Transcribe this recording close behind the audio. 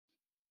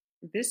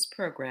This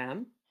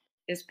program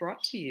is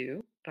brought to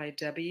you by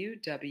W.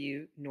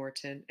 W.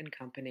 Norton and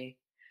Company,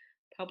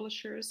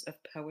 publishers of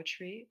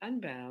Poetry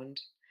Unbound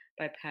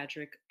by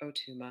Padraig Ó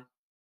Tuama.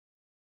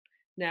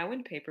 Now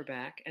in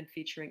paperback and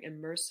featuring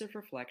immersive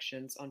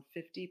reflections on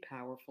 50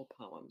 powerful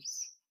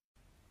poems.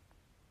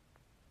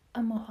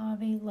 A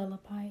Mojave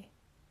Lullaby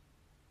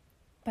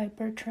by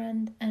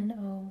Bertrand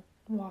N.O.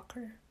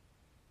 Walker.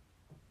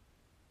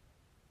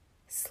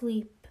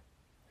 Sleep,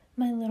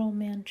 my little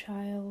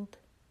man-child,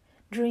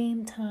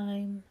 dream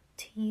time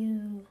to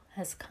you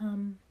has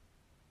come.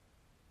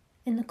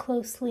 In the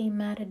closely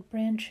matted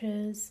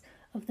branches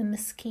of the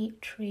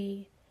mesquite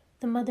tree,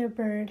 the mother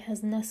bird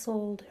has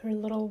nestled her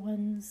little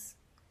ones.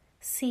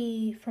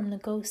 See from the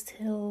ghost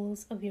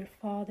hills of your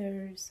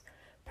fathers,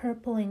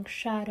 purpling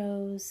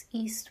shadows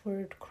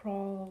eastward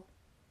crawl,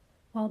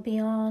 while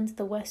beyond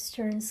the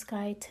western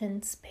sky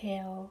tints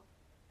pale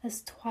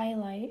as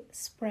twilight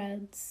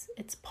spreads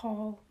its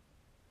pall.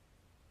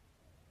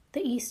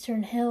 The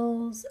eastern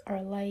hills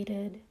are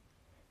lighted.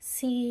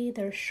 See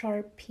their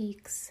sharp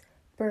peaks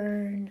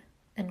burn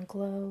and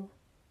glow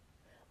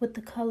with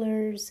the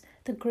colors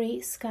the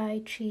great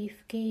sky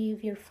chief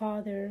gave your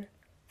father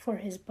for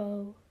his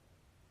bow.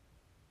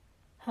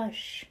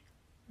 Hush,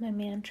 my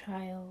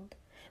man-child,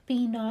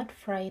 be not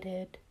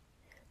frighted.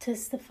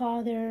 'Tis the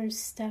father's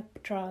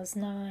step draws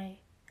nigh,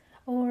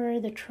 o'er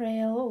the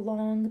trail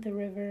along the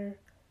river,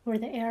 where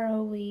the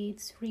arrow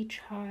weeds reach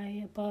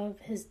high above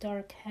his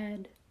dark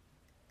head.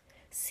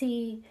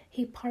 See,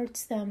 he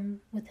parts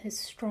them with his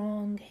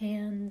strong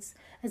hands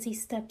as he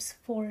steps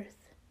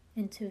forth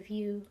into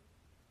view.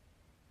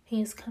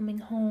 He is coming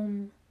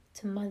home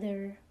to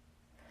mother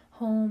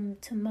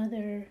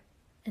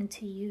and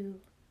to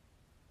you.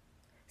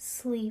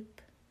 Sleep,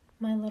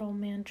 my little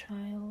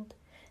man-child,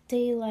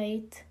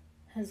 daylight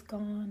has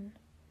gone.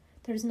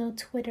 There's no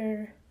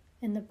twitter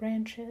in the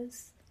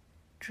branches.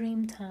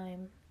 Dream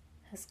time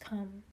has come.